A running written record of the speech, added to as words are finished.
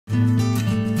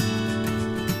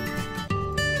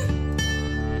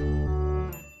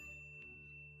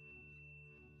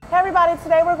everybody.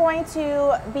 Today we're going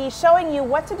to be showing you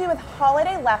what to do with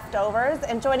holiday leftovers,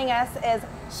 and joining us is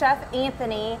Chef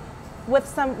Anthony with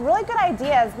some really good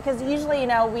ideas, because usually, you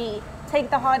know, we take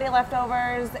the holiday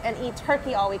leftovers and eat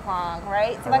turkey all week long,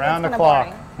 right? So around the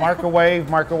clock. Microwave,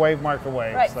 microwave,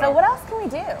 microwave. Right, so what else can we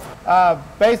do?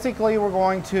 Basically, we're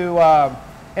going to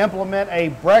implement a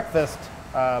breakfast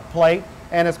plate,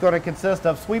 and it's going to consist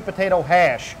of sweet potato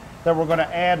hash that we're going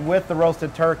to add with the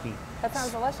roasted turkey. That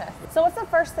sounds delicious. So what's the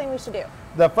first thing we should do?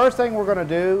 The first thing we're going to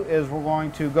do is we're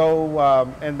going to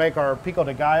go and make our pico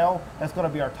de gallo. That's going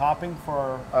to be our topping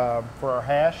for our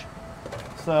hash.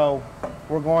 So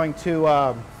we're going to,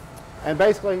 and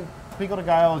basically pico de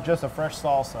gallo is just a fresh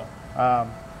salsa.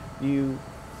 You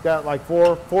got like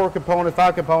five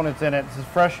components in it. This is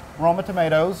fresh Roma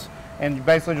tomatoes, and you're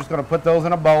basically just going to put those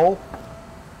in a bowl.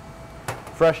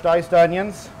 Fresh diced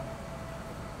onions.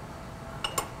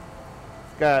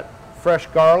 Got fresh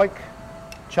garlic,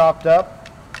 chopped up.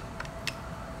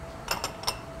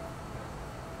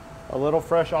 A little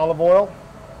fresh olive oil.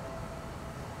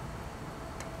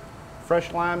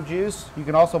 Fresh lime juice. You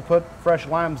can also put fresh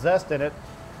lime zest in it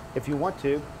if you want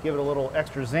to, give it a little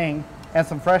extra zing, and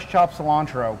some fresh chopped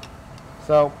cilantro.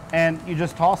 So, and you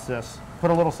just toss this.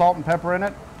 Put a little salt and pepper in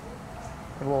it.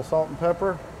 Put a little salt and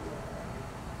pepper.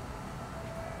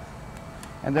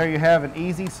 And there you have an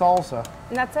easy salsa.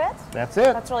 And that's it? That's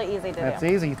it. That's really easy to do. That's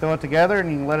easy. You throw it together and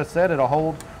you can let it sit. It'll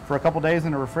hold for a couple days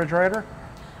in the refrigerator.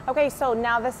 Okay, so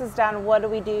now this is done, what do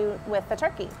we do with the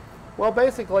turkey? Well,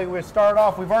 basically we start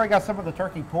off, we've already got some of the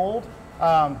turkey pulled.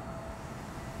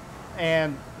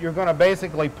 And you're going to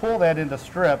basically pull that into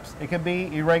strips. It can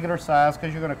be irregular size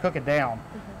because you're going to cook it down.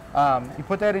 You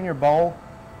put that in your bowl.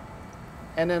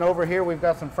 And then over here we've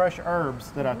got some fresh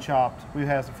herbs that I chopped. We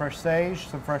have some fresh sage,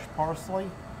 some fresh parsley,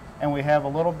 and we have a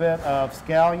little bit of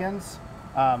scallions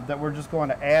that we're just going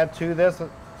to add to this.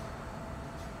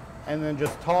 And then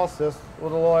just toss this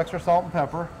with a little extra salt and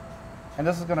pepper. And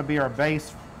this is going to be our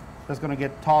base that's going to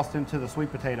get tossed into the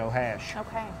sweet potato hash.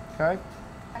 Okay. Okay?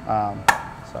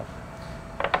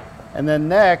 And then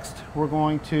next we're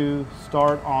going to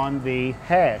start on the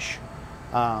hash.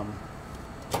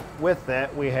 With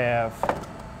that, we have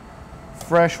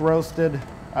fresh roasted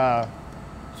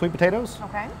sweet potatoes.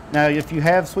 Okay. Now, if you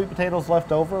have sweet potatoes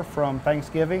left over from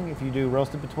Thanksgiving, if you do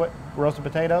roasted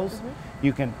potatoes,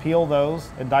 you can peel those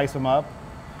and dice them up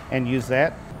and use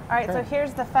that. All right, so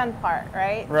here's the fun part,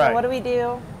 right? Right. So what do we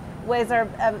do? Was there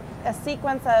a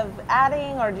sequence of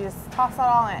adding, or do you just toss it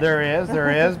all in? There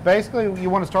is. Basically,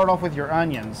 you want to start off with your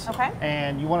onions. Okay.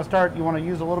 And you want to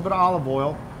use a little bit of olive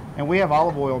oil. And we have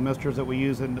olive oil mixtures that we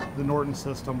use in the Norton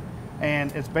system.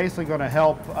 And it's basically going to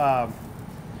help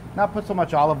not put so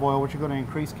much olive oil, which are going to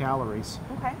increase calories.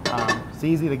 Okay. It's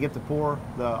easy to get to pour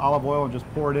the olive oil and just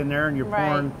pour it in there, and you're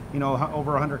pouring, you know,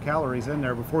 over 100 calories in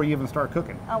there before you even start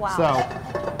cooking. Oh,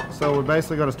 wow. So we're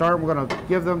basically going to start. We're going to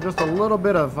give them just a little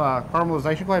bit of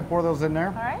caramelization. Go ahead and pour those in there.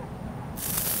 All right.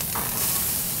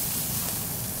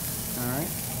 All right.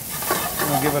 We're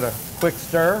going to give it a quick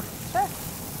stir. Sure.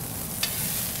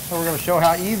 So we're going to show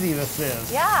how easy this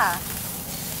is. Yeah.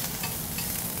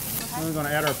 Okay. Then we're going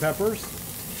to add our peppers.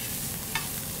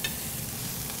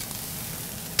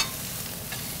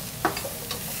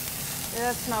 It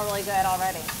does smell really good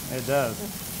already. It does.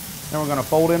 Then we're going to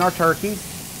fold in our turkey.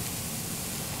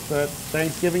 That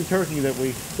Thanksgiving turkey that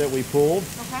we pulled.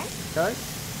 Okay. Okay.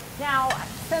 Now,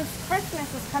 since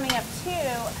Christmas is coming up too,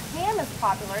 ham is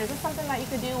popular. Is this something that you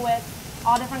could do with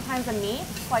all different kinds of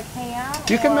meats, like ham?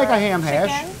 You can make a ham chicken?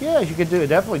 hash. Yes, you could do it.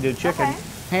 Definitely do chicken. Okay.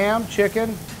 Ham,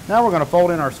 chicken. Now we're going to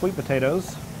fold in our sweet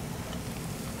potatoes.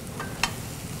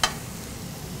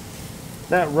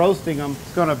 That roasting them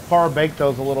is going to par bake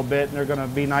those a little bit, and they're going to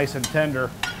be nice and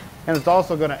tender. And it's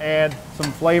also going to add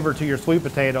some flavor to your sweet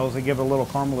potatoes and give it a little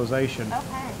caramelization.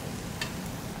 Okay.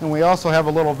 And we also have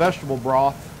a little vegetable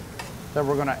broth that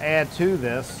we're going to add to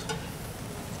this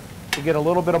to get a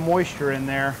little bit of moisture in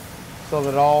there so that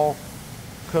it all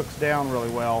cooks down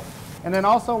really well. And then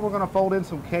also we're going to fold in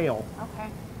some kale. Okay.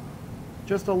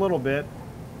 Just a little bit,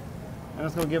 and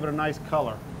it's going to give it a nice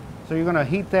color. So you're going to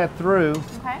heat that through,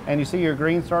 and you see your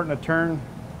green starting to turn.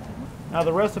 Now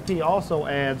the recipe also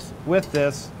adds, with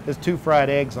this, is 2 fried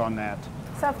eggs on that.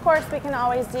 So of course we can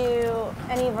always do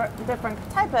any different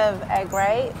type of egg,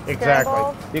 right? Exactly.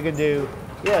 Scrambled? You can do,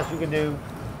 yes, you can do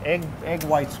egg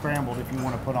white scrambled if you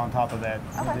want to put on top of that.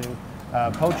 You can do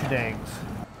poached eggs.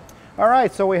 All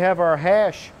right, so we have our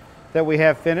hash that we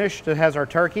have finished. It has our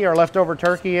turkey, our leftover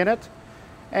turkey in it.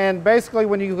 And basically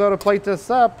when you go to plate this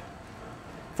up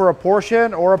for a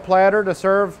portion or a platter to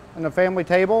serve in the family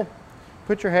table,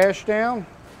 put your hash down.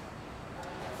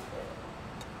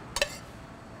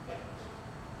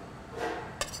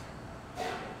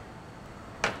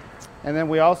 And then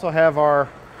we also have our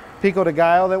pico de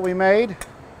gallo that we made.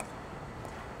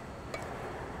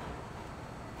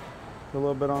 A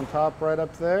little bit on top right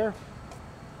up there.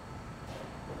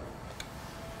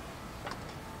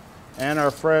 And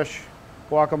our fresh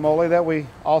guacamole that we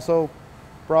also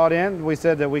brought in. We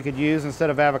said that we could use instead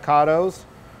of avocados.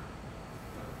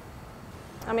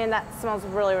 I mean, that smells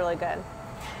really, really good.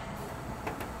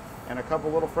 And a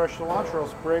couple little fresh cilantro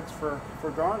sprigs for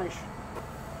garnish.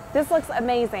 This looks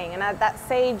amazing, and that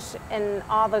sage and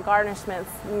all the garnishments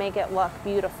make it look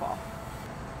beautiful.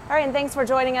 All right, and thanks for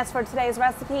joining us for today's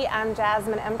recipe. I'm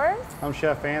Jasmine Embers. I'm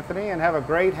Chef Anthony, and have a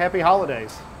great, happy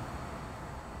holidays.